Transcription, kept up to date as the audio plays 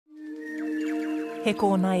He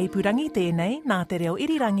kōna ipurangi tēnei nā te reo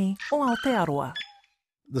irirangi o Aotearoa.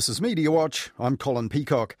 This is Mediawatch. I'm Colin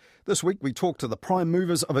Peacock. This week we talk to the prime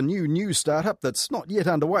movers of a new news startup that's not yet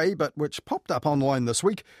underway but which popped up online this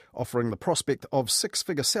week, offering the prospect of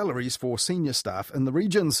six-figure salaries for senior staff in the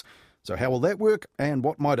regions. So how will that work, and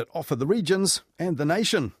what might it offer the regions and the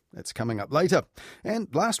nation? That's coming up later. And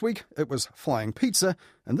last week it was flying pizza,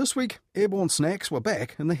 and this week airborne snacks were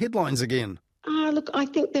back in the headlines again. Look, I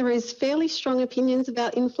think there is fairly strong opinions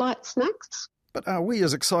about in-flight snacks. But are we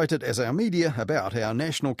as excited as our media about our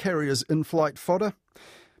national carriers' in-flight fodder?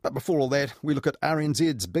 But before all that, we look at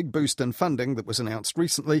RNZ's big boost in funding that was announced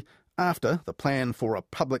recently after the plan for a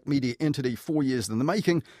public media entity 4 years in the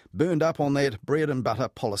making burned up on that bread and butter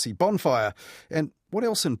policy bonfire. And what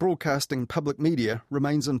else in broadcasting public media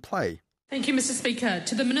remains in play? Thank you, Mr Speaker.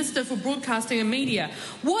 To the Minister for Broadcasting and Media,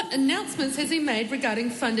 what announcements has he made regarding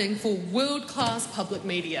funding for world-class public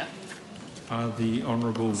media? The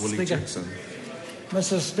Honourable Willie Jackson.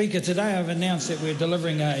 Mr Speaker, today I've announced that we're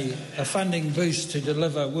delivering a funding boost to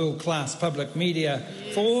deliver world-class public media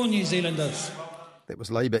for all New Zealanders. That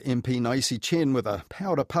was Labour MP Naisi Chen with a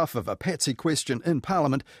powder puff of a patsy question in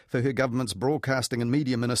Parliament for her government's Broadcasting and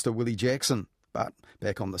Media Minister Willie Jackson. But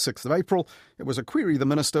back on the 6th of April, it was a query the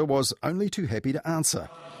Minister was only too happy to answer.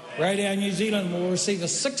 Radio New Zealand will receive a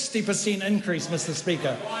 60% increase, Mr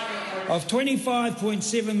Speaker, of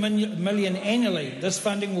 $25.7 million annually. This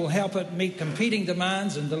funding will help it meet competing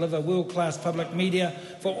demands and deliver world-class public media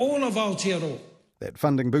for all of Aotearoa. That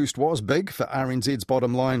funding boost was big for RNZ's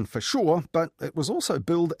bottom line for sure, but it was also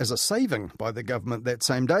billed as a saving by the government that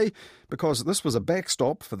same day because this was a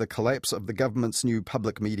backstop for the collapse of the government's new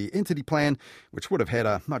public media entity plan, which would have had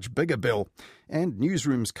a much bigger bill. And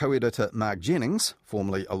Newsroom's co-editor Mark Jennings,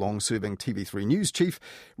 formerly a long-serving TV3 News chief,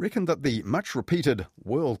 reckoned that the much-repeated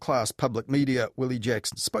world-class public media Willie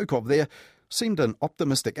Jackson spoke of there seemed an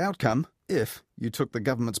optimistic outcome if you took the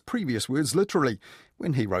government's previous words literally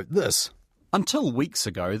when he wrote this. Until weeks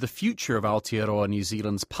ago, the future of Aotearoa New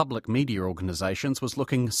Zealand's public media organisations was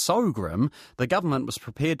looking so grim, the government was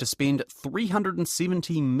prepared to spend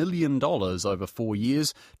 $370 million over 4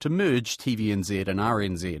 years to merge TVNZ and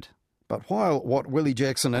RNZ. But while what Willie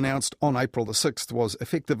Jackson announced on April the 6th was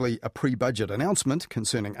effectively a pre-budget announcement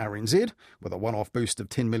concerning RNZ, with a one-off boost of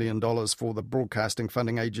 $10 million for the broadcasting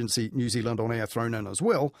funding agency New Zealand On Air thrown in as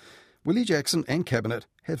well, Willie Jackson and Cabinet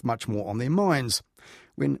have much more on their minds.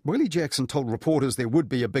 When Willie Jackson told reporters there would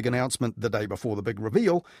be a big announcement the day before the big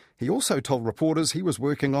reveal, he also told reporters he was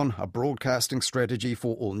working on a broadcasting strategy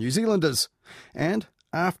for all New Zealanders. And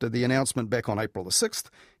after the announcement back on April the 6th,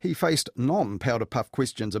 he faced non-powder puff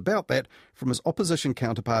questions about that from his opposition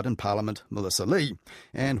counterpart in Parliament, Melissa Lee.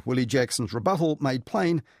 And Willie Jackson's rebuttal made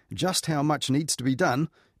plain just how much needs to be done,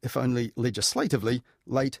 if only legislatively,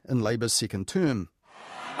 late in Labour's second term.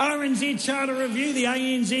 RNZ Charter Review, the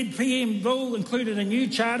ANZ PM Bill included a new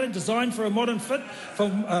charter designed for a modern fit for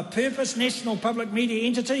purpose national public media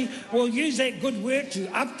entity. We'll use that good work to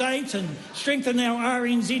update and strengthen our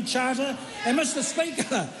RNZ Charter. And Mr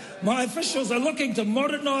Speaker, my officials are looking to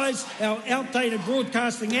modernise our outdated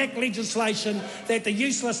Broadcasting Act legislation that the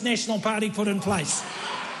useless National Party put in place.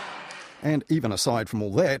 And even aside from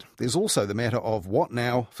all that, there's also the matter of what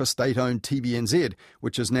now for state-owned TVNZ,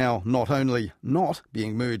 which is now not only not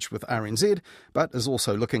being merged with RNZ, but is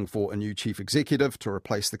also looking for a new chief executive to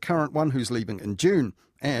replace the current one who's leaving in June.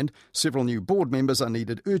 And several new board members are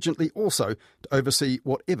needed urgently also to oversee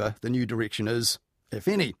whatever the new direction is, if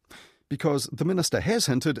any. Because the Minister has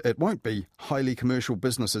hinted it won't be highly commercial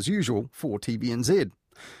business as usual for TVNZ.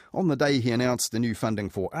 On the day he announced the new funding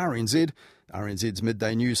for RNZ's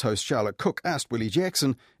midday news host Charlotte Cook asked Willie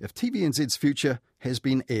Jackson if TVNZ's future has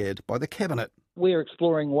been aired by the Cabinet. We're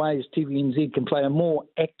exploring ways TVNZ can play a more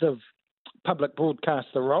active public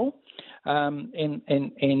broadcaster role, and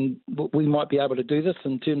we might be able to do this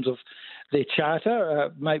in terms of their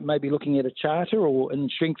charter, maybe looking at a charter or in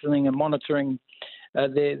strengthening and monitoring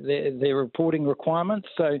their reporting requirements.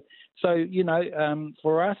 So you know,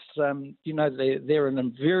 for us, you know, they're a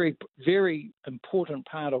very, very important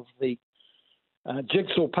part of the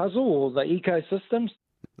jigsaw puzzle or the ecosystems.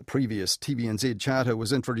 The previous TVNZ charter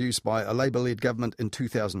was introduced by a Labour-led government in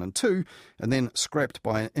 2002 and then scrapped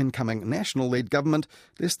by an incoming National-led government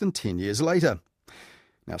less than 10 years later.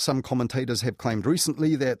 Now, some commentators have claimed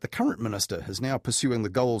recently that the current minister is now pursuing the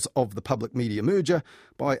goals of the public media merger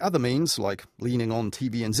by other means, like leaning on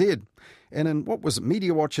TVNZ. And in what was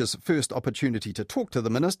Mediawatch's first opportunity to talk to the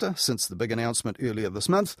minister since the big announcement earlier this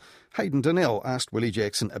month, Hayden Donnell asked Willie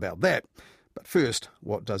Jackson about that. But first,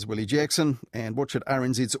 what does Willie Jackson and what should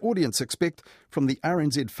RNZ's audience expect from the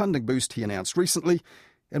RNZ funding boost he announced recently?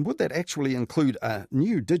 And would that actually include a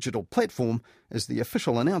new digital platform, as the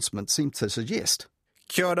official announcement seemed to suggest?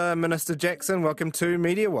 Kia ora, Minister Jackson. Welcome to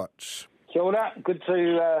Mediawatch. Kia ora. Good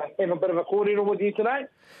to have a bit of a kōrero with you today.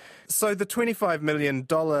 So the $25 million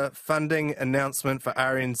funding announcement for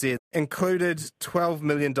RNZ included $12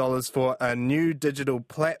 million for a new digital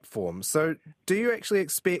platform. So do you actually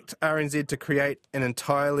expect RNZ to create an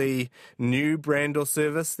entirely new brand or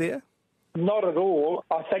service there? Not at all.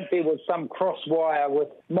 I think there was some crosswire with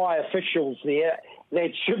my officials there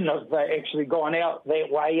that shouldn't have actually gone out that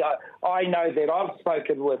way. I know that I've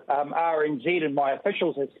spoken with RNZ and my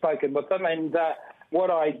officials have spoken with them, and what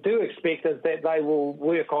I do expect is that they will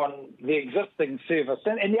work on the existing service.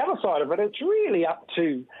 And the other side of it, it's really up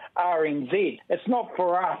to RNZ. It's not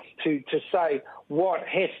for us to say what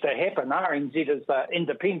has to happen. RNZ is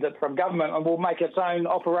independent from government and will make its own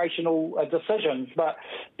operational decisions. But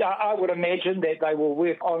I would imagine that they will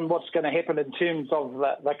work on what's going to happen in terms of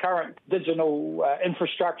the current digital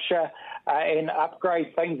infrastructure and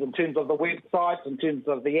upgrade things in terms of the websites, in terms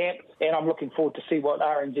of the apps. And I'm looking forward to see what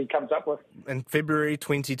RNZ comes up with. In February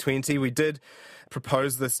 2020, we did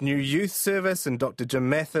propose this new youth service, and Dr. Jim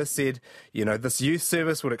Mather said, this youth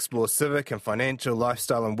service would explore civic and financial,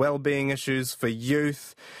 lifestyle and well-being issues for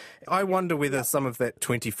youth. I wonder whether some of that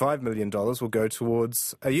 $25 million will go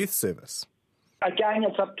towards a youth service. Again,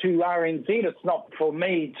 it's up to RNZ. It's not for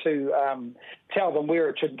me to tell them where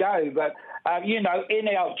it should go. But, in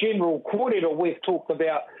our general kōrero, we've talked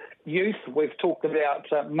about youth, we've talked about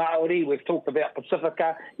Māori, we've talked about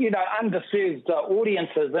Pacifica, underserved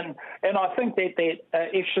audiences. And I think that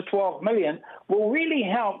extra $12 million will really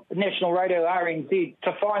help National Radio RNZ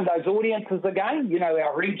to find those audiences again,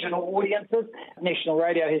 our regional audiences. National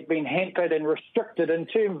Radio has been hampered and restricted in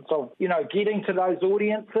terms of, getting to those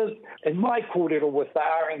audiences. In my kōrero with the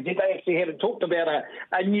RNZ, they actually haven't talked about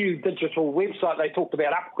a new digital website. They talked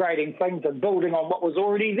about upgrading things and building on what was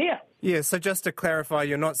already there. Yeah, so just to clarify,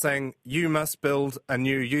 you're not saying you must build a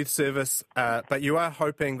new youth service, but you are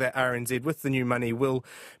hoping that RNZ, with the new money, will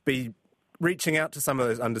be reaching out to some of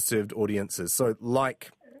those underserved audiences, so like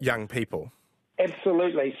young people.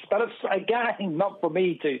 Absolutely. But it's, again, not for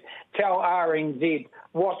me to tell RNZ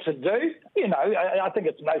what to do. I think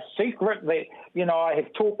it's no secret that, I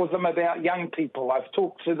have talked with them about young people. I've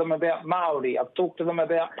talked to them about Māori. I've talked to them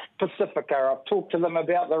about Pacifica. I've talked to them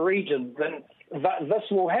about the regions. And this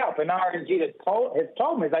will help. And RNZ has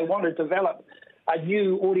told me they want to develop a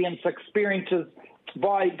new audience experiences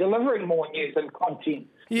by delivering more news and content.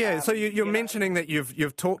 Yeah, so you're mentioning that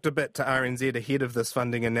you've talked a bit to RNZ ahead of this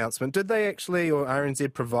funding announcement. Did they actually, or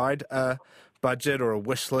RNZ, provide a budget or a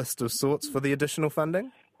wish list of sorts for the additional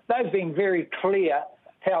funding? They've been very clear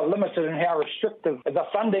how limited and how restrictive the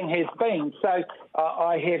funding has been. So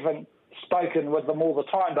I haven't spoken with them all the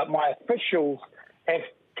time, but my officials have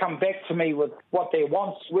come back to me with what their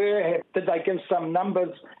wants were. Did they give some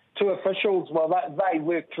numbers to officials? Well, they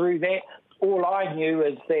worked through that. All I knew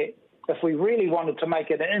is that if we really wanted to make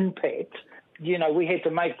an impact, we had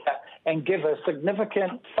to make and give a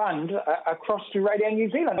significant fund across to Radio New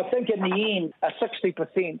Zealand. I think in the end, a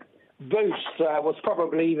 60% boost was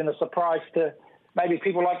probably even a surprise to maybe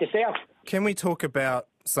people like yourself. Can we talk about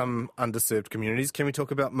some underserved communities? Can we talk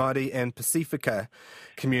about Māori and Pacifica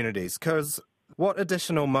communities? Because what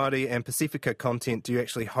additional Māori and Pacifica content do you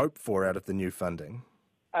actually hope for out of the new funding?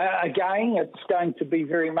 Again, it's going to be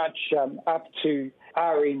very much up to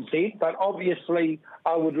RNZ, but obviously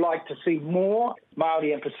I would like to see more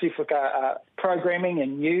Māori and Pacifica programming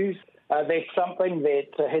and news. That's something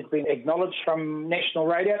that has been acknowledged from National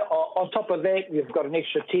Radio. On top of that, we've got an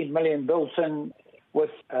extra $10 million built in with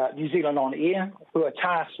New Zealand On Air, who are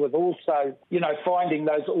tasked with also, finding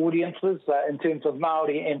those audiences in terms of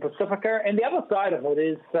Māori and Pacifica. And the other side of it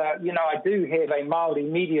is, I do have a Māori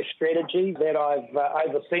media strategy that I've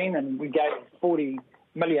overseen, and we gave $40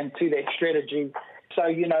 million to that strategy. So,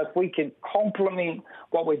 if we can complement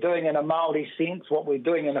what we're doing in a Māori sense, what we're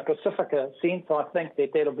doing in a Pacifica sense, I think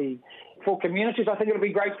that'll be, for communities, I think it'll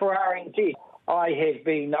be great for RNZ. I have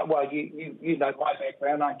been, you know my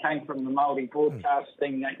background. I came from the Māori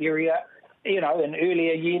broadcasting area. In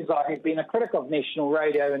earlier years, I have been a critic of National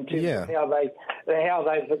Radio in terms of how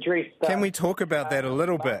they've addressed. Can we talk about that a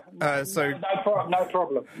little bit? No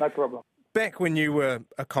problem. Back when you were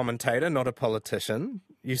a commentator, not a politician,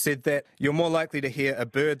 you said that you're more likely to hear a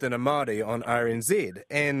bird than a Māori on RNZ.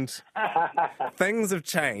 And things have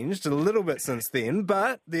changed a little bit since then,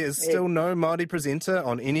 but there's still no Māori presenter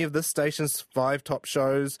on any of this station's 5 top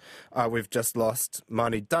shows. We've just lost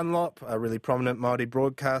Māori Dunlop, a really prominent Māori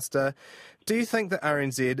broadcaster. Do you think that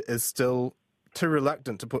RNZ is still too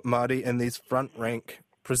reluctant to put Māori in these front-rank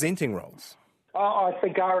presenting roles? I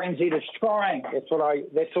think RNZ is trying. That's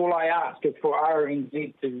all I ask is for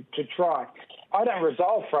RNZ to try. I don't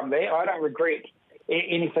resolve from there. I don't regret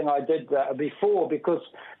anything I did before because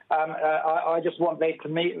I just want that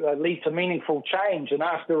to lead to meaningful change. And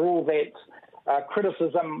after all that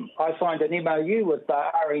criticism, I signed an MOU with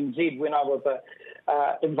RNZ when I was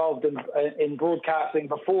involved in broadcasting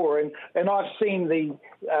before, and I've seen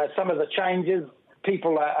some of the changes.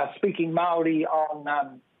 People are speaking Māori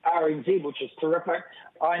on RNZ, which is terrific.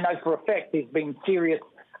 I know for a fact there's been serious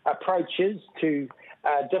approaches to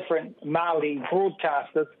different Māori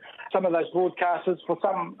broadcasters. Some of those broadcasters, for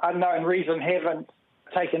some unknown reason, haven't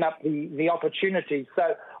taken up the opportunity.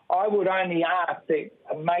 So I would only ask that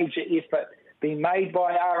a major effort be made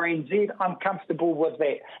by RNZ. I'm comfortable with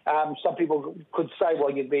that. Some people could say,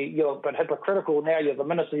 well, you're a bit hypocritical now. You're the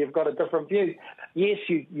minister. You've got a different view. Yes,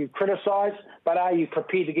 you criticise, but are you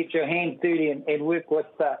prepared to get your hands dirty and work with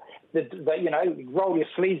roll your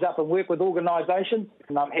sleeves up and work with organisations?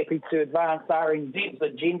 And I'm happy to advance RNZ's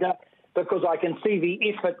agenda because I can see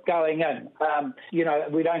the effort going in. We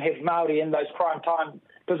don't have Māori in those prime time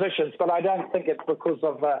positions, but I don't think it's because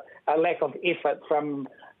of a lack of effort from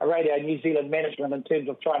Radio New Zealand management in terms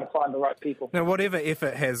of trying to find the right people. Now, whatever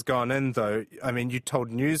effort has gone in, though, I mean, you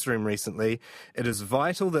told Newsroom recently, it is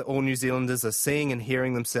vital that all New Zealanders are seeing and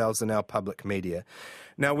hearing themselves in our public media.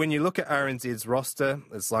 Now, when you look at RNZ's roster,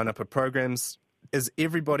 its lineup of programs, is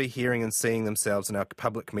everybody hearing and seeing themselves in our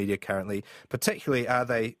public media currently? Particularly, are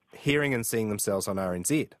they hearing and seeing themselves on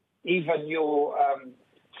RNZ? Even your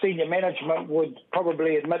senior management would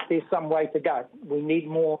probably admit there's some way to go. We need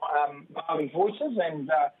more Māori voices, and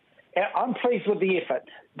I'm pleased with the effort.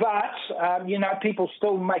 But, people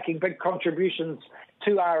still making big contributions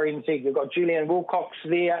to RNZ. We've got Julian Wilcox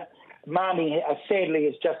there. Māori, sadly,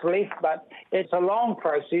 has just left, but it's a long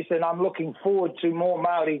process, and I'm looking forward to more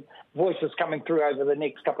Māori voices coming through over the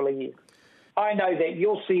next couple of years. I know that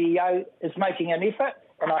your CEO is making an effort,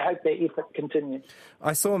 and I hope that effort continues.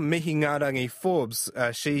 I saw Mihi Ngārangi Forbes.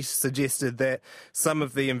 She suggested that some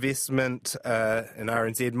of the investment in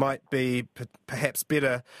RNZ might be perhaps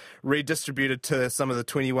better redistributed to some of the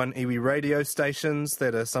 21 iwi radio stations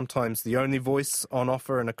that are sometimes the only voice on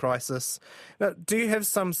offer in a crisis. Now, do you have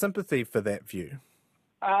some sympathy for that view?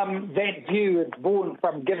 That view is born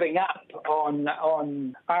from giving up on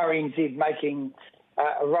RNZ making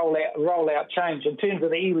a rollout change. In terms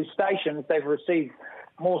of the iwi stations, they've received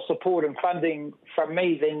more support and funding from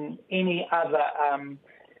me than any other,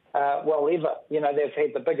 ever. They've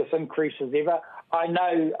had the biggest increases ever. I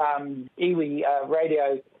know iwi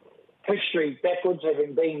radio history backwards,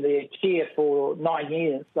 having been the chair for 9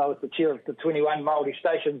 years. I was the chair of the 21 Māori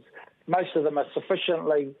stations. Most of them are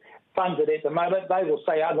sufficiently funded at the moment. They will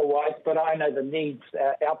say otherwise, but I know the needs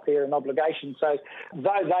out there and obligations. So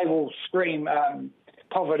though they will scream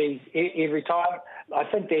poverty every time, I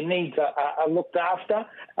think their needs are looked after.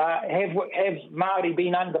 Have Māori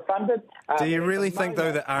been underfunded? Do you really think,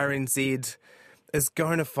 though, that RNZ is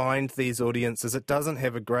going to find these audiences? It doesn't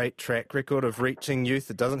have a great track record of reaching youth.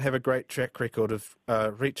 It doesn't have a great track record of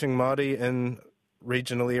reaching Māori in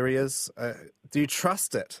regional areas. Do you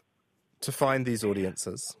trust it to find these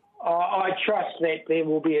audiences? I trust that there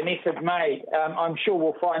will be an effort made. I'm sure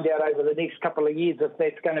we'll find out over the next couple of years if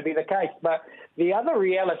that's going to be the case. But the other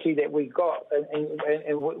reality that we got,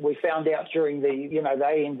 and we found out during the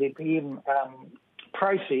ANZPM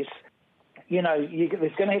process,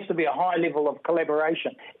 there's going to have to be a high level of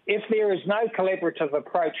collaboration. If there is no collaborative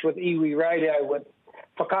approach with iwi radio, with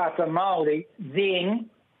whakaata Māori,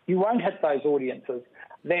 then you won't hit those audiences.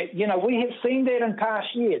 That we have seen that in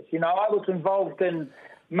past years. I was involved in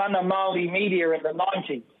Mana Māori media in the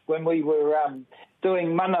 90s when we were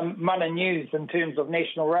doing Mana News in terms of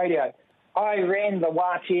national radio. I ran the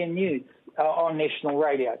Wātea News on national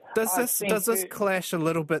radio. Does this clash a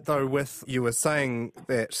little bit, though, with you were saying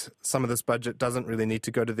that some of this budget doesn't really need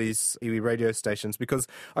to go to these iwi radio stations? Because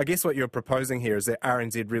I guess what you're proposing here is that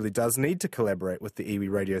RNZ really does need to collaborate with the iwi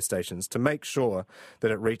radio stations to make sure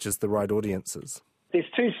that it reaches the right audiences. There's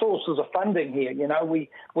two sources of funding here.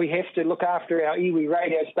 We have to look after our iwi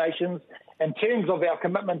radio stations in terms of our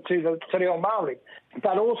commitment to the Te Reo Māori,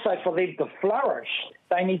 but also for them to flourish,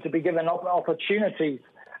 they need to be given opportunities.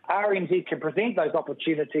 RNZ can present those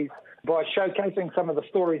opportunities by showcasing some of the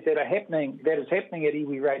stories that is happening at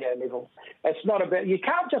iwi radio level. It's not about, you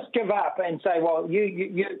can't just give up and say, well,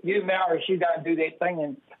 you Maoris, you go and do that thing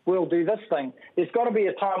and we'll do this thing. There's got to be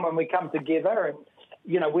a time when we come together and,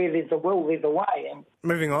 where there's a will, there's a way. And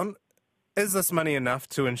moving on, Is this money enough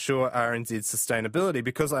to ensure RNZ's sustainability?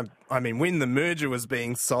 Because, I mean, when the merger was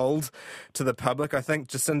being sold to the public, I think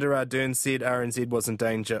Jacinda Ardern said RNZ was in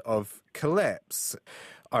danger of collapse.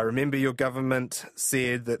 I remember your government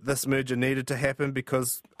said that this merger needed to happen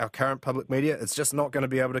because our current public media is just not going to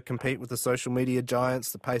be able to compete with the social media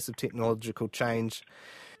giants, the pace of technological change.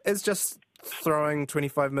 Is just throwing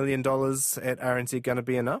 $25 million at RNZ going to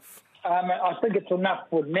be enough? I think it's enough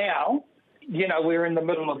for now. You know, we're in the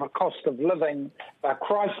middle of a cost of living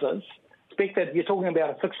crisis. Expect that you're talking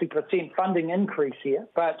about a 60% funding increase here.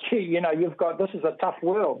 But, you know, this is a tough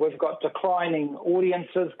world. We've got declining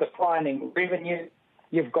audiences, declining revenue.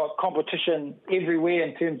 You've got competition everywhere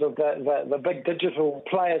in terms of the big digital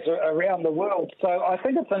players around the world. So I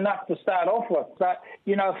think it's enough to start off with. But,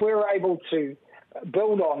 you know, if we're able to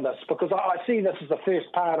build on this, because I see this as the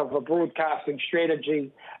first part of a broadcasting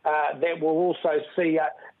strategy that will also see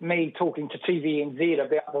me talking to TVNZ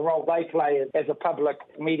about the role they play as a public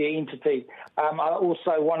media entity. I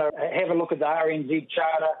also want to have a look at the RNZ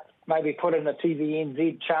charter, maybe put in a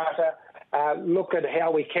TVNZ charter, look at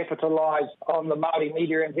how we capitalise on the Māori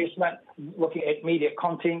media investment, looking at media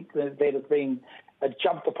content that has been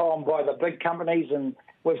jumped upon by the big companies, and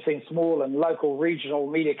we've seen small and local regional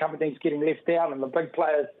media companies getting left out and the big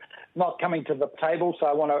players not coming to the table. So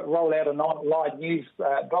I want to roll out an online news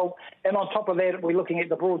bill. And on top of that, we're looking at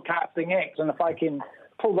the Broadcasting Act. And if I can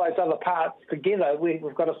pull those other parts together, we've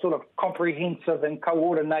got a sort of comprehensive and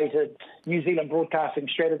coordinated New Zealand broadcasting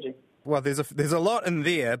strategy. Well, there's a lot in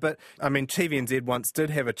there, but, I mean, TVNZ once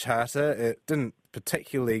did have a charter. It didn't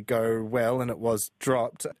particularly go well and it was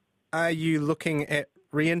dropped. Are you looking at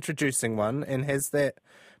reintroducing one, and has that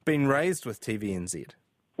been raised with TVNZ?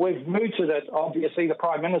 We've mooted it. Obviously, the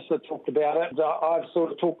Prime Minister talked about it. I've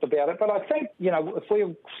sort of talked about it. But I think, you know, if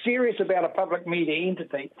we're serious about a public media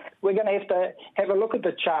entity, we're going to have a look at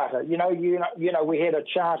the charter. You know, we had a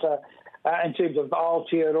charter in terms of the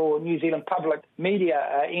Aotearoa New Zealand public media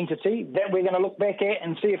entity that we're going to look back at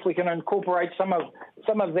and see if we can incorporate some of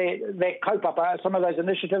that cope-up, some of those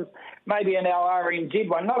initiatives, maybe in our RNZ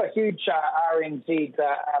one. Not a huge RNZ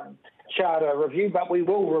charter review, but we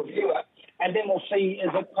will review it. And then we'll see, is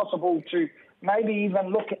it possible to maybe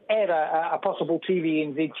even look at a possible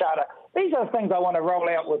TVNZ charter. These are things I want to roll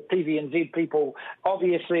out with TVNZ people.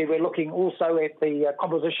 Obviously, we're looking also at the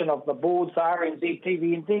composition of the boards, RNZ,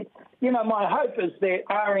 TVNZ. You know, my hope is that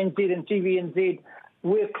RNZ and TVNZ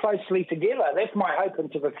work closely together. That's my hope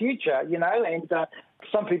into the future, you know, and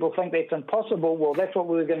some people think that's impossible. Well, that's what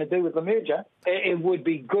we were going to do with the merger. It would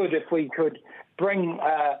be good if we could bring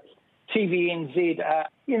TVNZ,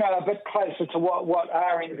 a bit closer to what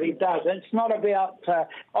RNZ does. It's not about,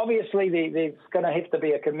 obviously there's going to have to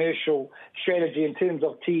be a commercial strategy in terms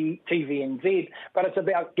of TVNZ, but it's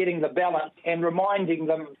about getting the balance and reminding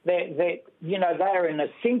them that they're an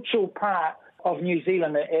essential part of New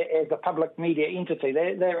Zealand as a public media entity.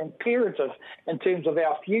 They're imperative in terms of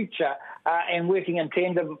our future, and working in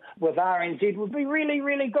tandem with RNZ would be really,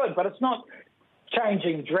 really good. But it's not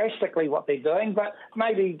changing drastically what they're doing, but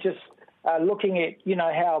maybe just looking at,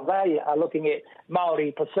 how they are looking at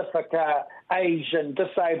Māori, Pacific, Asian,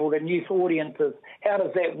 disabled and youth audiences. How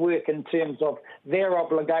does that work in terms of their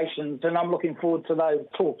obligations? And I'm looking forward to those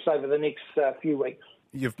talks over the next few weeks.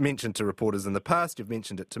 You've mentioned to reporters in the past, you've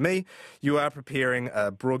mentioned it to me, you are preparing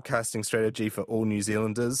a broadcasting strategy for all New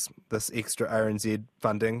Zealanders. This extra RNZ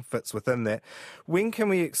funding fits within that. When can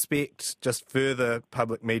we expect just further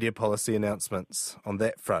public media policy announcements on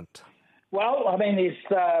that front? Well, there's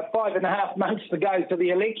 5.5 months to go to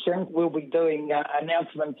the election. We'll be doing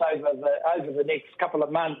announcements over the next couple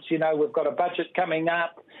of months. We've got a budget coming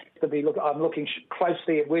up. I'm looking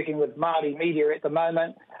closely at working with Māori media at the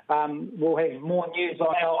moment. We'll have more news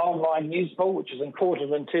on our online news bill, which is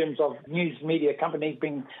important in terms of news media companies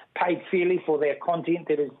being paid fairly for their content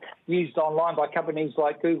that is used online by companies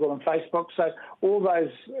like Google and Facebook. So all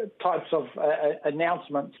those types of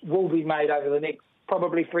announcements will be made over the next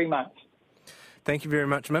probably 3 months. Thank you very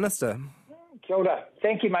much, Minister. Kia ora.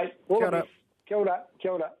 Thank you, mate. Kia ora. Kia ora.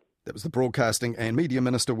 Kia ora. That was the Broadcasting and Media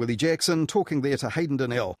Minister, Willie Jackson, talking there to Hayden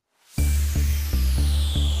Donnell.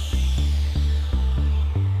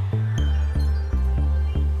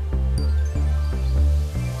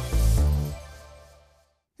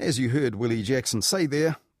 As you heard Willie Jackson say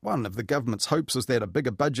there, one of the government's hopes is that a bigger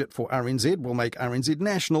budget for RNZ will make RNZ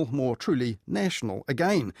national, more truly national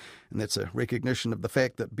again. And that's a recognition of the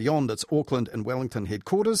fact that beyond its Auckland and Wellington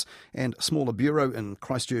headquarters and smaller bureau in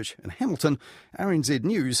Christchurch and Hamilton, RNZ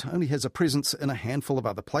News only has a presence in a handful of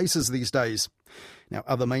other places these days. Now,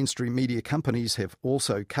 other mainstream media companies have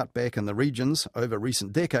also cut back in the regions over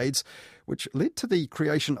recent decades, which led to the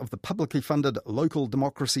creation of the publicly funded Local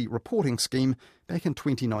Democracy Reporting Scheme back in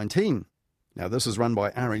 2019. Now, this is run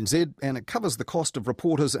by RNZ, and it covers the cost of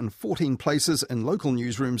reporters in 14 places in local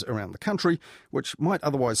newsrooms around the country, which might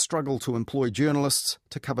otherwise struggle to employ journalists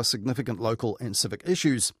to cover significant local and civic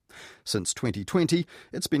issues. Since 2020,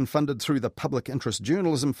 it's been funded through the Public Interest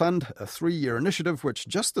Journalism Fund, a 3-year initiative which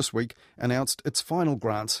just this week announced its final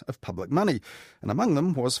grants of public money. And among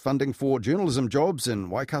them was funding for journalism jobs in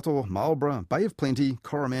Waikato, Marlborough, Bay of Plenty,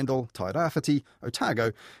 Coromandel, Tairāwhiti,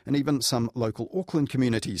 Otago, and even some local Auckland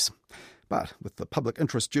communities. But with the Public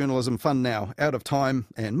Interest Journalism Fund now out of time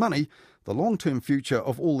and money, the long-term future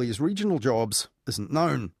of all these regional jobs isn't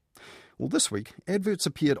known. Well, this week, adverts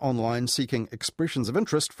appeared online seeking expressions of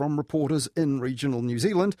interest from reporters in regional New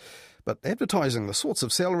Zealand, but advertising the sorts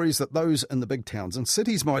of salaries that those in the big towns and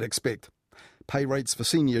cities might expect. Pay rates for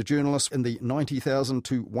senior journalists in the $90,000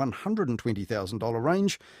 to $120,000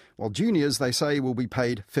 range, while juniors, they say, will be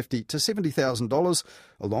paid $50,000 to $70,000,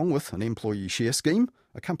 along with an employee share scheme,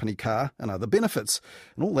 a company car and other benefits,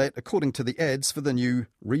 and all that according to the ads for the new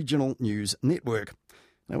Regional News Network.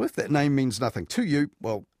 Now, if that name means nothing to you,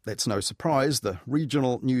 well, that's no surprise. The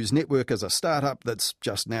Regional News Network is a start-up that's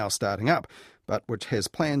just now starting up, but which has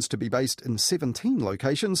plans to be based in 17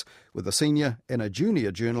 locations, with a senior and a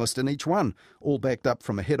junior journalist in each one, all backed up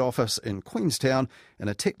from a head office in Queenstown and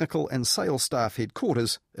a technical and sales staff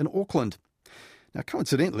headquarters in Auckland. Now,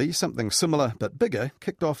 coincidentally, something similar but bigger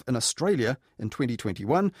kicked off in Australia in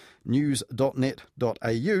 2021,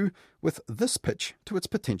 news.net.au, with this pitch to its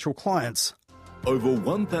potential clients. Over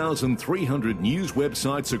 1,300 news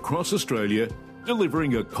websites across Australia,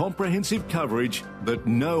 delivering a comprehensive coverage that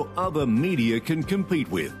no other media can compete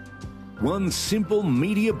with. One simple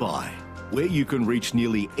media buy, where you can reach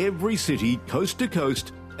nearly every city coast to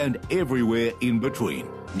coast and everywhere in between.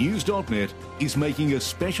 News.net is making a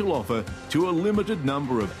special offer to a limited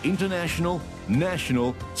number of international,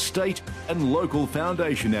 national, state and local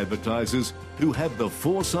foundation advertisers who have the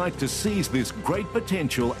foresight to seize this great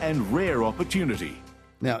potential and rare opportunity.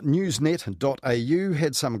 Now, newsnet.au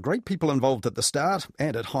had some great people involved at the start,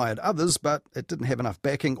 and it hired others, but it didn't have enough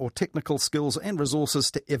backing or technical skills and resources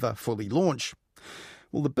to ever fully launch.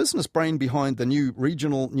 Well, the business brain behind the new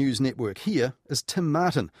regional news network here is Tim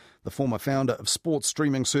Martin, the former founder of sports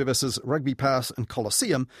streaming services Rugby Pass and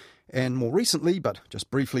Coliseum, and more recently, but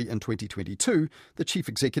just briefly in 2022, the chief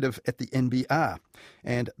executive at the NBR.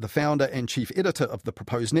 And the founder and chief editor of the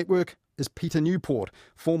proposed network is Peter Newport,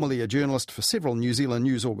 formerly a journalist for several New Zealand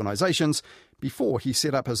news organisations, before he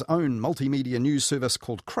set up his own multimedia news service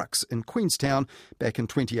called Crux in Queenstown back in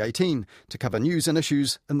 2018 to cover news and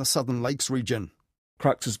issues in the Southern Lakes region.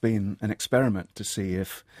 Crux has been an experiment to see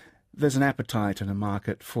if there's an appetite and a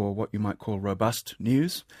market for what you might call robust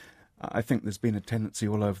news. I think there's been a tendency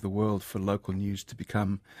all over the world for local news to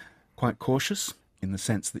become quite cautious in the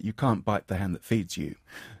sense that you can't bite the hand that feeds you.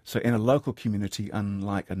 So in a local community,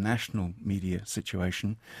 unlike a national media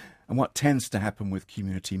situation, and what tends to happen with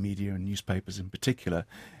community media and newspapers in particular,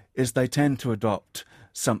 is they tend to adopt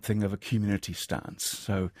something of a community stance.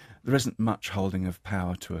 So there isn't much holding of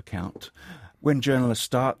power to account. When journalists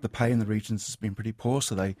start, the pay in the regions has been pretty poor,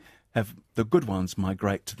 so they have the good ones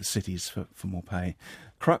migrate to the cities for more pay.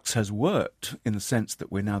 Crux has worked in the sense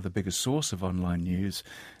that we're now the biggest source of online news,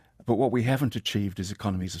 but what we haven't achieved is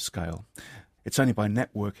economies of scale. It's only by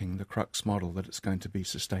networking the Crux model that it's going to be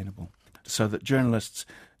sustainable, so that journalists,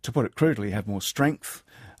 to put it crudely, have more strength,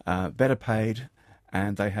 better paid,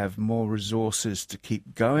 and they have more resources to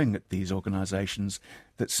keep going at these organisations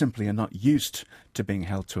that simply are not used to being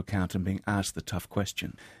held to account and being asked the tough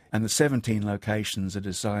question. And the 17 locations are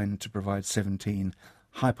designed to provide 17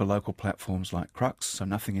 hyper-local platforms like Crux, so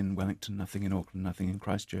nothing in Wellington, nothing in Auckland, nothing in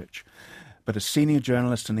Christchurch, but a senior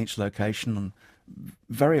journalist in each location on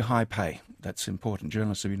very high pay. That's important.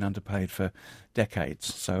 Journalists have been underpaid for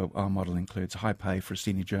decades, so our model includes high pay for a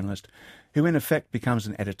senior journalist who in effect becomes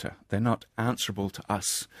an editor. They're not answerable to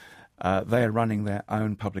us. They are running their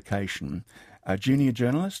own publication. A junior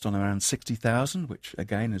journalist on around $60,000, which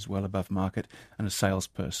again is well above market, and a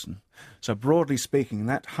salesperson. So broadly speaking,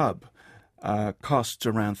 that hub costs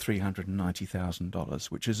around $390,000,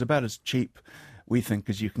 which is about as cheap, we think,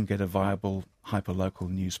 as you can get a viable hyper-local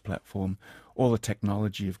news platform. All the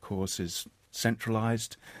technology, of course, is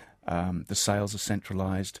centralised. The sales are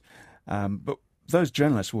centralised. But those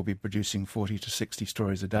journalists will be producing 40 to 60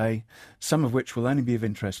 stories a day, some of which will only be of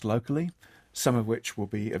interest locally, some of which will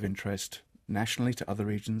be of interest nationally to other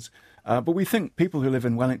regions. But we think people who live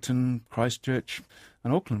in Wellington, Christchurch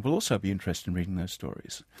and Auckland will also be interested in reading those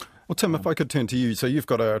stories. Well, Tim, if I could turn to you. So you've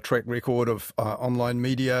got a track record of online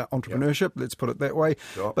media entrepreneurship, let's put it that way.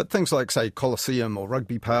 Sure. But things like, say, Coliseum or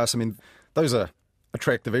Rugby Pass, I mean, those are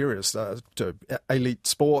attractive areas to elite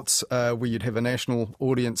sports where you'd have a national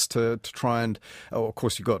audience to try and, of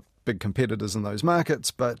course, you've got big competitors in those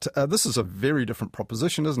markets, but this is a very different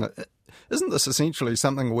proposition, isn't it? Isn't this essentially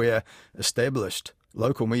something where established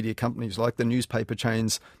local media companies like the newspaper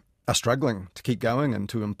chains are struggling to keep going and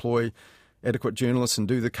to employ adequate journalists and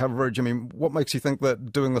do the coverage? I mean, what makes you think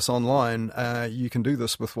that doing this online, you can do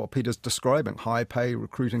this with what Peter's describing, high pay,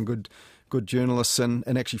 recruiting good journalists and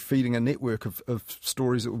actually feeding a network of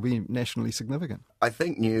stories that will be nationally significant? I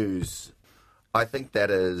think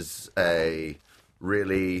that is a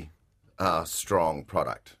really strong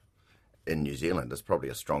product in New Zealand. It's probably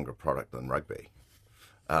a stronger product than rugby,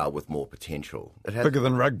 with more potential. It has bigger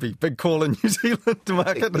than rugby. Big call in New Zealand to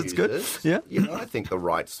market. That's good. Yeah. I think the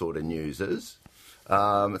right sort of news is.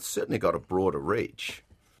 It's certainly got a broader reach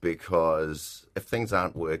because if things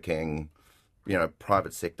aren't working,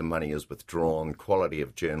 private sector money is withdrawn, quality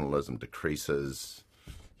of journalism decreases,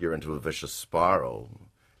 you're into a vicious spiral.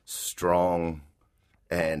 Strong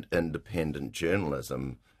and independent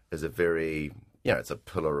journalism is a very, it's a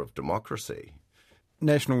pillar of democracy.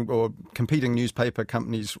 National or competing newspaper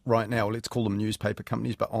companies right now, let's call them newspaper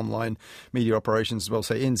companies, but online media operations as well,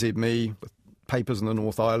 say NZME, with papers in the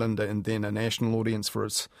North Island, and then a national audience for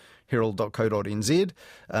its herald.co.nz,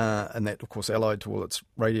 and that, of course, allied to all its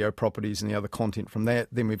radio properties and the other content from that.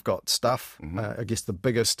 Then we've got Stuff, I guess the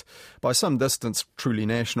biggest, by some distance, truly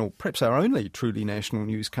national, perhaps our only truly national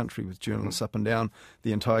news country with journalists up and down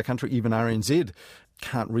the entire country. Even RNZ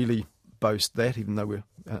can't really boast that, even though we're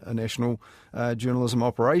a national journalism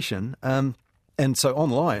operation. And so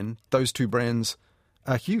online, those two brands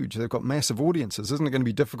are huge. They've got massive audiences. Isn't it going to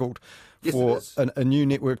be difficult for a new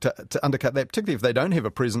network to undercut that, particularly if they don't have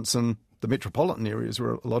a presence in the metropolitan areas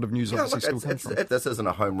where a lot of news obviously still comes from? This isn't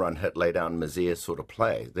a home run hit, lay down misère sort of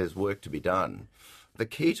play. There's work to be done. The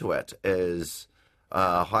key to it is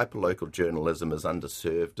hyperlocal journalism is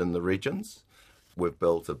underserved in the regions. We've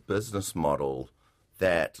built a business model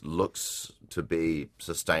that looks to be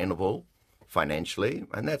sustainable financially,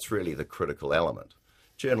 and that's really the critical element.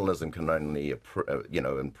 Journalism can only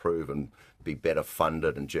improve and be better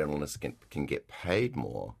funded, and journalists can get paid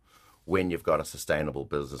more when you've got a sustainable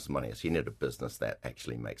business money. So you need a business that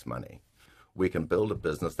actually makes money. We can build a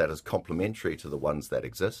business that is complementary to the ones that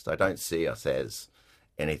exist. I don't see us as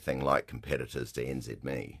anything like competitors to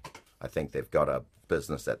NZME. I think they've got a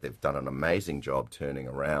business that they've done an amazing job turning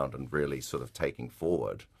around and really sort of taking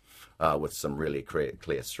forward with some really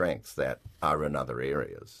clear strengths that are in other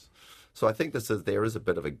areas. So I think there is a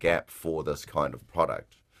bit of a gap for this kind of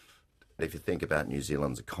product. If you think about New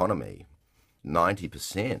Zealand's economy,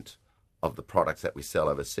 90% of the products that we sell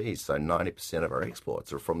overseas, so 90% of our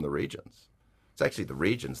exports are from the regions. It's actually the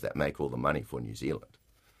regions that make all the money for New Zealand.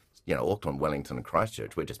 Auckland, Wellington and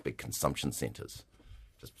Christchurch, we're just big consumption centres.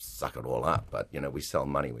 Just suck it all up. But, we sell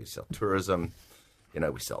money, we sell tourism,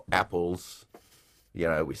 we sell apples,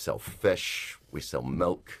 we sell fish, we sell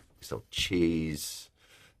milk, we sell cheese.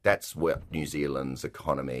 That's what New Zealand's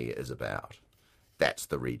economy is about. That's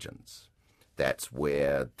the regions. That's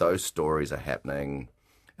where those stories are happening.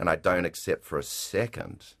 And I don't accept for a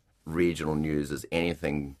second regional news as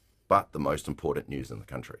anything but the most important news in the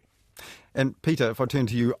country. And Peter, if I turn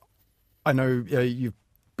to you, I know you've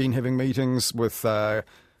been having meetings with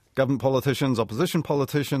government politicians, opposition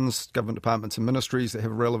politicians, government departments and ministries that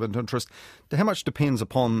have a relevant interest. How much depends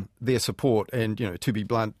upon their support and, to be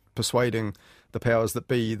blunt, persuading the powers that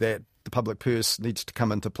be that the public purse needs to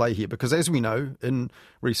come into play here? Because as we know, in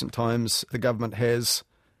recent times, the government has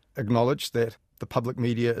acknowledged that the public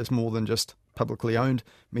media is more than just publicly owned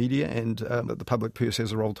media and that the public purse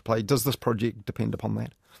has a role to play. Does this project depend upon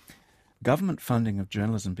that? Government funding of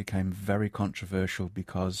journalism became very controversial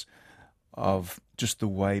because of just the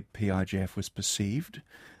way PIGF was perceived,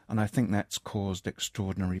 and I think that's caused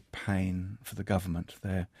extraordinary pain for the government.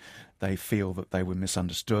 They feel that they were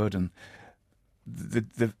misunderstood, and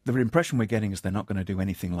the impression we're getting is they're not going to do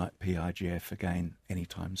anything like PIGF again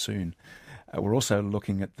anytime soon. We're also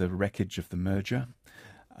looking at the wreckage of the merger.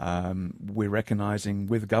 We're recognising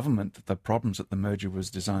with government that the problems that the merger was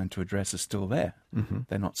designed to address are still there. Mm-hmm.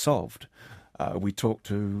 They're not solved. We talked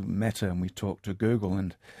to Meta and we talked to Google,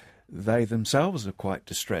 and they themselves are quite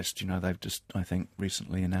distressed. They've just, I think,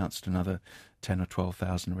 recently announced another 10 or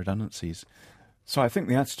 12,000 redundancies. So I think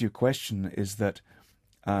the answer to your question is that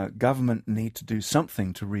government need to do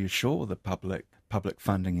something to reassure the public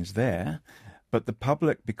funding is there. But the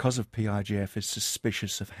public, because of PIGF, is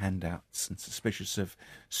suspicious of handouts and suspicious of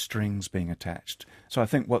strings being attached. So I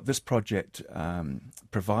think what this project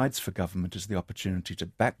provides for government is the opportunity to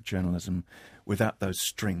back journalism without those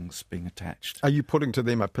strings being attached. Are you putting to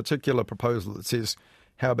them a particular proposal that says,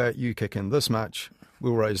 how about you kick in this much,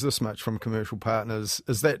 we'll raise this much from commercial partners?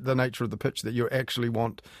 Is that the nature of the pitch, that you actually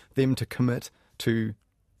want them to commit to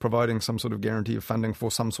providing some sort of guarantee of funding for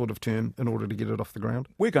some sort of term in order to get it off the ground?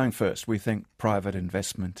 We're going first. We think private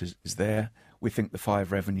investment is there. We think the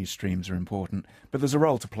 5 revenue streams are important. But there's a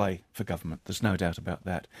role to play for government. There's no doubt about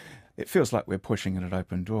that. It feels like we're pushing at an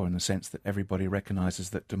open door in the sense that everybody recognises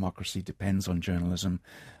that democracy depends on journalism.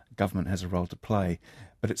 Government has a role to play.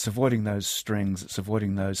 But it's avoiding those strings. It's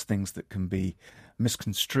avoiding those things that can be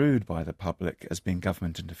misconstrued by the public as being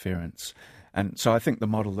government interference. And so I think the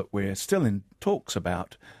model that we're still in talks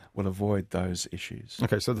about will avoid those issues.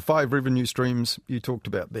 Okay, so the 5 revenue streams you talked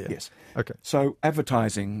about there. Yes. Okay. So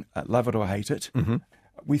advertising, love it or hate it,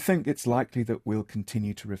 we think it's likely that we'll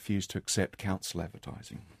continue to refuse to accept council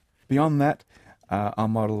advertising. Beyond that, our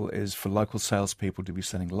model is for local salespeople to be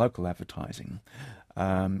selling local advertising.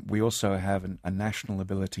 We also have a national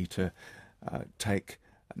ability to take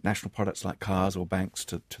national products like cars or banks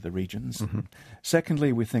to the regions.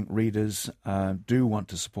 Secondly, we think readers do want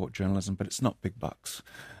to support journalism, but it's not big bucks.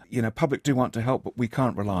 Public do want to help, but we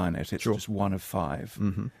can't rely on it. It's just one of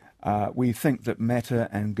 5. We think that Meta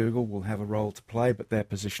and Google will have a role to play, but their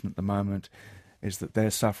position at the moment is that they're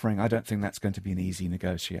suffering. I don't think that's going to be an easy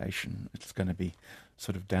negotiation. It's going to be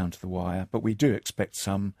sort of down to the wire. But we do expect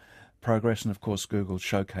some progress, and of course Google's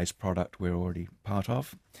Showcase product we're already part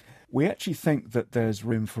of. We actually think that there's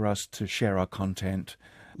room for us to share our content,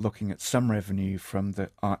 looking at some revenue from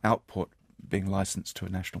our output being licensed to a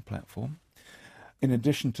national platform. In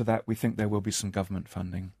addition to that, we think there will be some government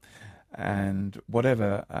funding. And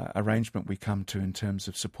whatever arrangement we come to in terms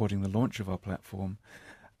of supporting the launch of our platform,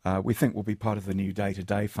 we think will be part of the new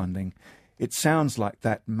day-to-day funding. It sounds like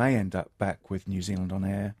that may end up back with New Zealand On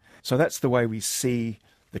Air. So that's the way we see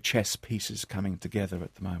the chess pieces coming together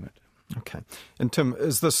at the moment. Okay. And Tim,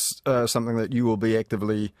 is this something that you will be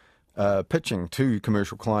actively pitching to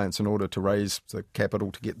commercial clients in order to raise the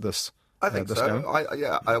capital to get this? I think this so.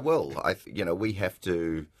 going? I will. We have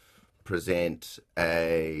to present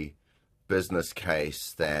a business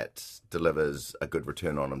case that delivers a good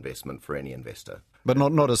return on investment for any investor. But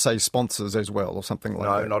not as, say, sponsors as well or something like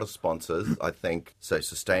that? No, not as sponsors. I think so.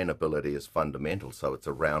 Sustainability is fundamental, so it's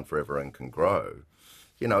around forever and can grow.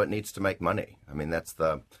 It needs to make money. I mean, that's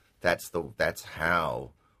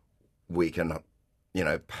how we can,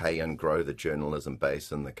 pay and grow the journalism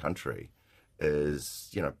base in the country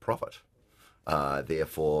is, profit.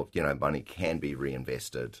 Therefore, money can be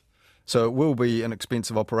reinvested. So it will be an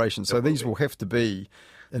expensive operation. So these will have to be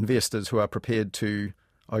investors who are prepared to,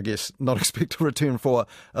 I guess, not expect a return for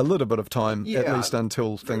a little bit of time, at least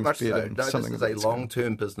until things get in. No, this is a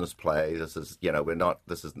long-term business play. This is,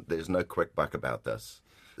 there's no quick buck about this.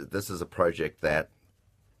 This is a project that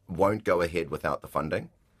won't go ahead without the funding.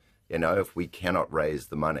 If we cannot raise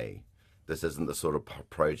the money, this isn't the sort of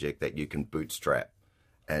project that you can bootstrap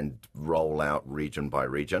and roll out region by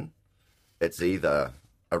region. It's either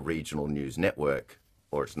a regional news network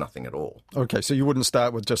or it's nothing at all. Okay, so you wouldn't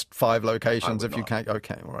start with just 5 locations if you can't.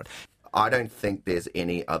 Okay, all right. I don't think there's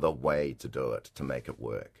any other way to do it, to make it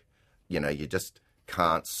work. You just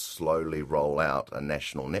can't slowly roll out a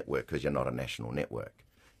national network because you're not a national network.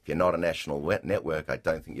 If you're not a national network, I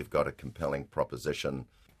don't think you've got a compelling proposition.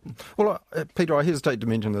 Well, Peter, I hesitate to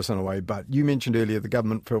mention this in a way, but you mentioned earlier the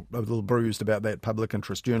government felt a little bruised about that public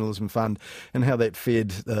interest journalism fund and how that fed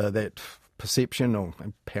that perception, or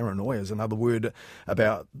paranoia is another word,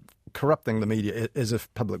 about corrupting the media, as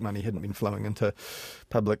if public money hadn't been flowing into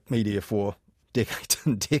public media for decades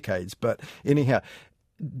and decades. But anyhow,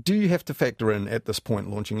 do you have to factor in at this point,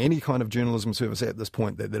 launching any kind of journalism service at this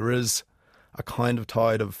point, that there is a kind of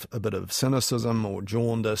tide of a bit of cynicism or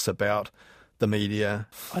jaundice about the media?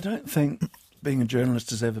 I don't think being a journalist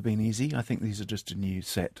has ever been easy. I think these are just a new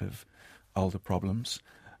set of older problems.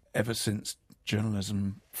 Ever since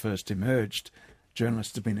journalism first emerged,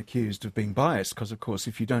 journalists have been accused of being biased because, of course,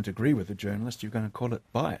 if you don't agree with a journalist, you're going to call it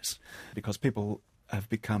bias because people have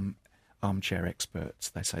become armchair experts.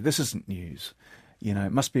 They say, this isn't news.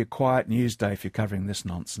 It must be a quiet news day if you're covering this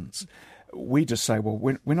nonsense. We just say, well,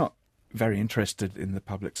 we're not very interested in the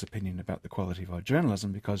public's opinion about the quality of our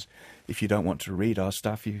journalism, because if you don't want to read our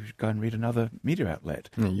stuff, you go and read another media outlet.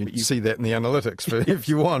 Yeah, you see that in the analytics if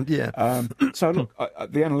you want, yeah. So look,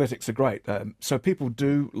 the analytics are great. So people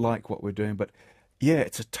do like what we're doing, but yeah,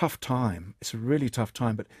 it's a tough time. It's a really tough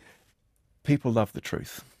time, but people love the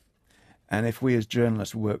truth. And if we as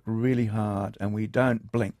journalists work really hard and we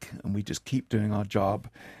don't blink and we just keep doing our job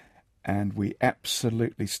and we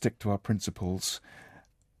absolutely stick to our principles,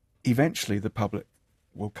 eventually the public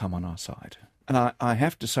will come on our side. And I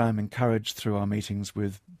have to say I'm encouraged through our meetings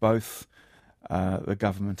with both the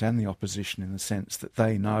government and the opposition, in the sense that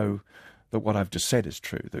they know that what I've just said is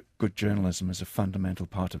true, that good journalism is a fundamental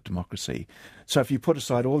part of democracy. So if you put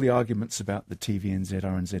aside all the arguments about the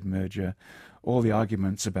TVNZ-RNZ merger, all the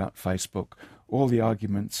arguments about Facebook, all the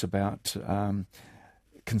arguments about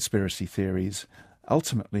conspiracy theories,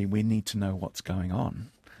 ultimately we need to know what's going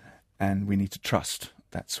on and we need to trust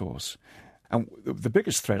that source. And the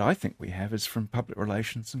biggest threat I think we have is from public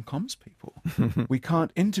relations and comms people. We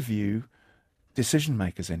can't interview decision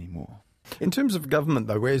makers anymore. In terms of government,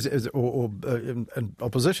 though, or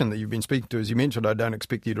opposition that you've been speaking to, as you mentioned, I don't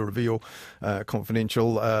expect you to reveal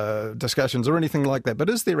confidential discussions or anything like that, but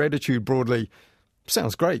is their attitude broadly,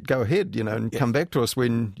 sounds great, go ahead, and come back to us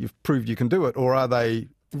when you've proved you can do it, or are they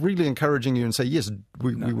really encouraging you and say, yes,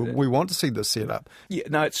 we want to see this set up? Yeah,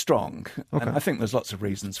 no, it's strong. Okay. And I think there's lots of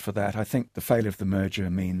reasons for that. I think the failure of the merger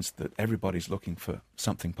means that everybody's looking for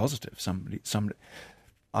something positive.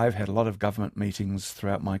 I've had a lot of government meetings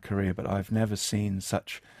throughout my career, but I've never seen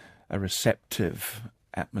such a receptive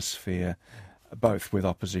atmosphere, both with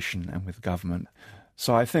opposition and with government.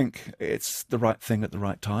 So I think it's the right thing at the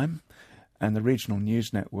right time. And the regional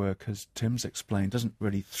news network, as Tim's explained, doesn't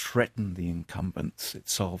really threaten the incumbents. It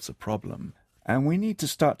solves a problem. And we need to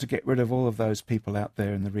start to get rid of all of those people out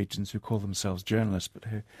there in the regions who call themselves journalists but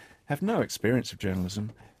who have no experience of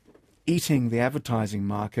journalism, eating the advertising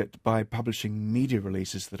market by publishing media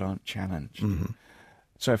releases that aren't challenged. Mm-hmm.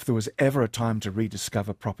 So if there was ever a time to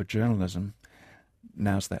rediscover proper journalism,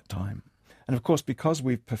 now's that time. And of course, because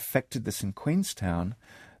we've perfected this in Queenstown,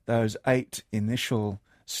 those 8 initial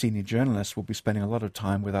senior journalists will be spending a lot of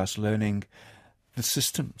time with us learning the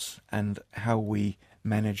systems and how we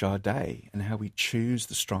manage our day and how we choose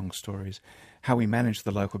the strong stories, how we manage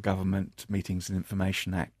the local government meetings and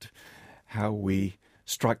information act, how we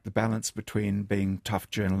strike the balance between being tough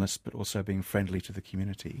journalists but also being friendly to the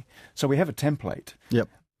community. So we have a template. Yep.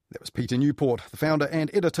 That was Peter Newport, the founder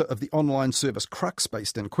and editor of the online service Crux,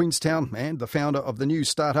 based in Queenstown, and the founder of the new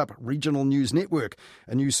startup Regional News Network,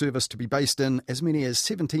 a new service to be based in as many as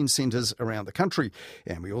 17 centres around the country.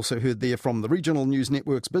 And we also heard there from the Regional News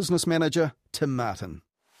Network's business manager, Tim Martin.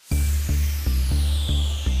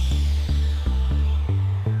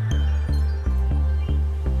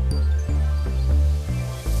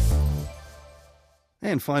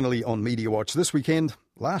 And finally on Mediawatch this weekend,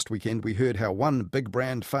 last weekend we heard how one big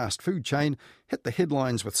brand fast food chain hit the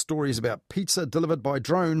headlines with stories about pizza delivered by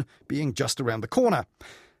drone being just around the corner.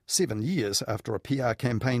 7 years after a PR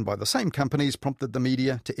campaign by the same companies prompted the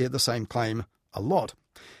media to air the same claim a lot.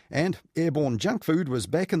 And airborne junk food was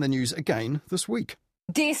back in the news again this week.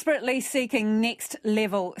 Desperately seeking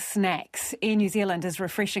next-level snacks, Air New Zealand is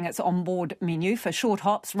refreshing its onboard menu for short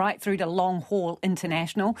hops right through to long-haul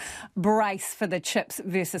international. Brace for the chips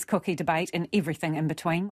versus cookie debate and everything in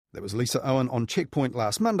between. That was Lisa Owen on Checkpoint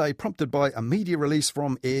last Monday, prompted by a media release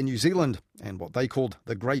from Air New Zealand. And what they called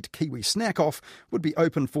the Great Kiwi Snack Off would be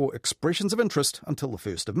open for expressions of interest until the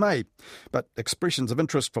 1st of May. But expressions of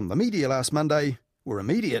interest from the media last Monday were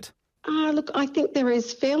immediate. Look, I think there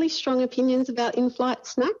is fairly strong opinions about in-flight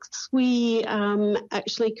snacks. We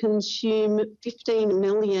actually consume 15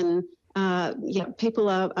 million. People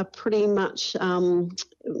are pretty much,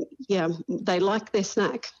 they like their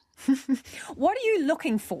snack. What are you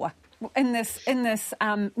looking for in this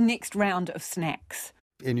next round of snacks?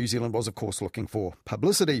 Air New Zealand was, of course, looking for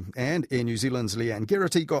publicity, and Air New Zealand's Leanne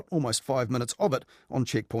Geraghty got almost 5 minutes of it on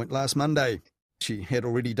Checkpoint last Monday. She had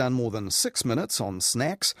already done more than 6 minutes on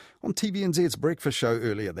snacks on TVNZ's breakfast show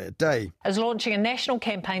earlier that day. Is launching a national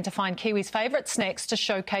campaign to find Kiwis' favourite snacks to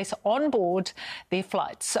showcase on board their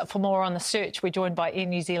flights. For more on the search, we're joined by Air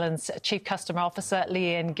New Zealand's Chief Customer Officer,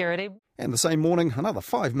 Leanne Geraghty. And the same morning, another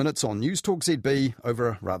 5 minutes on News Talk ZB over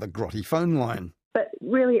a rather grotty phone line. But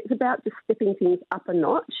really, it's about just stepping things up a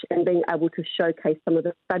notch and being able to showcase some of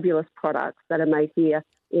the fabulous products that are made here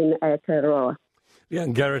in Aotearoa.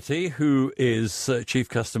 Leanne Geraghty, who is Chief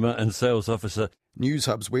Customer and Sales Officer.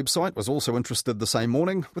 Newshub's website was also interested the same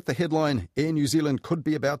morning with the headline, Air New Zealand could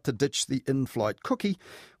be about to ditch the in-flight cookie,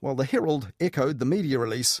 while the Herald echoed the media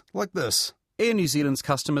release like this. Air New Zealand's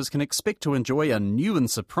customers can expect to enjoy a new and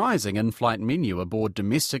surprising in-flight menu aboard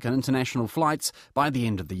domestic and international flights by the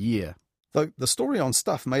end of the year. Though the story on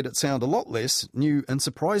Stuff made it sound a lot less new and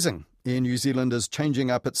surprising. Air New Zealand is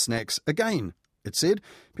changing up its snacks again, it said,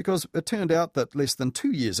 because it turned out that less than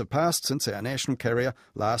 2 years have passed since our national carrier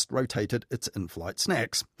last rotated its in-flight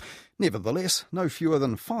snacks. Nevertheless, no fewer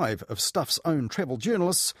than 5 of Stuff's own travel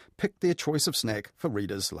journalists picked their choice of snack for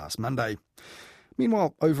readers last Monday.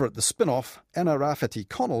 Meanwhile, over at the spin-off, Anna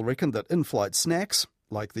Rafferty-Connell reckoned that in-flight snacks,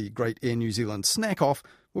 like the Great Air New Zealand Snack Off,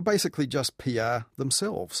 were basically just PR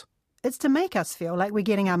themselves. It's to make us feel like we're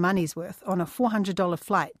getting our money's worth on a $400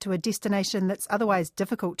 flight to a destination that's otherwise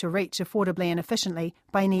difficult to reach affordably and efficiently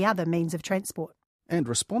by any other means of transport. And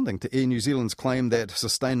responding to Air New Zealand's claim that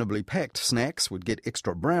sustainably packed snacks would get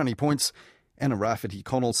extra brownie points, Anna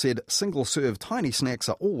Rafferty-Connell said single-serve tiny snacks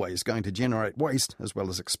are always going to generate waste as well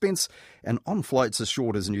as expense, and on flights as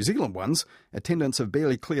short as New Zealand ones, attendants have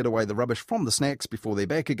barely cleared away the rubbish from the snacks before they're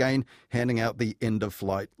back again, handing out the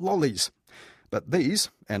end-of-flight lollies. But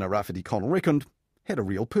these, Anna Rafferty-Connell reckoned, had a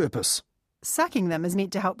real purpose. Sucking them is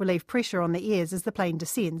meant to help relieve pressure on the ears as the plane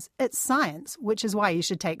descends. It's science, which is why you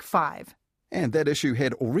should take 5. And that issue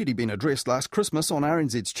had already been addressed last Christmas on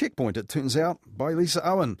RNZ's Checkpoint, it turns out, by Lisa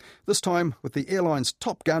Owen, this time with the airline's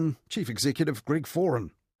top gun, Chief Executive Greg Foran.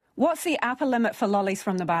 What's the upper limit for lollies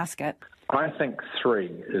from the basket? I think 3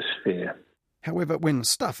 is fair. However, when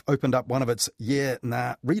Stuff opened up one of its Yeah,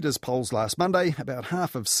 Nah readers' polls last Monday, about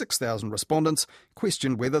half of 6,000 respondents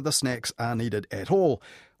questioned whether the snacks are needed at all.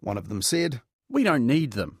 One of them said, "We don't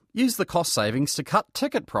need them. Use the cost savings to cut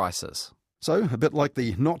ticket prices." So, a bit like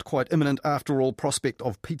the not quite imminent after all prospect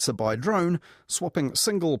of pizza by drone, swapping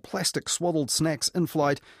single plastic swaddled snacks in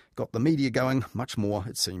flight got the media going much more,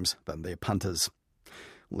 it seems, than their punters.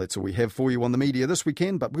 Well, that's all we have for you on the media this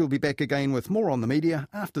weekend, but we'll be back again with more on the media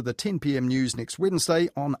after the 10 p.m. news next Wednesday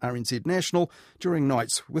on RNZ National during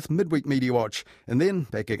nights with Midweek Mediawatch, and then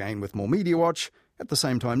back again with more Mediawatch at the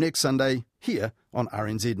same time next Sunday here on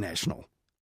RNZ National.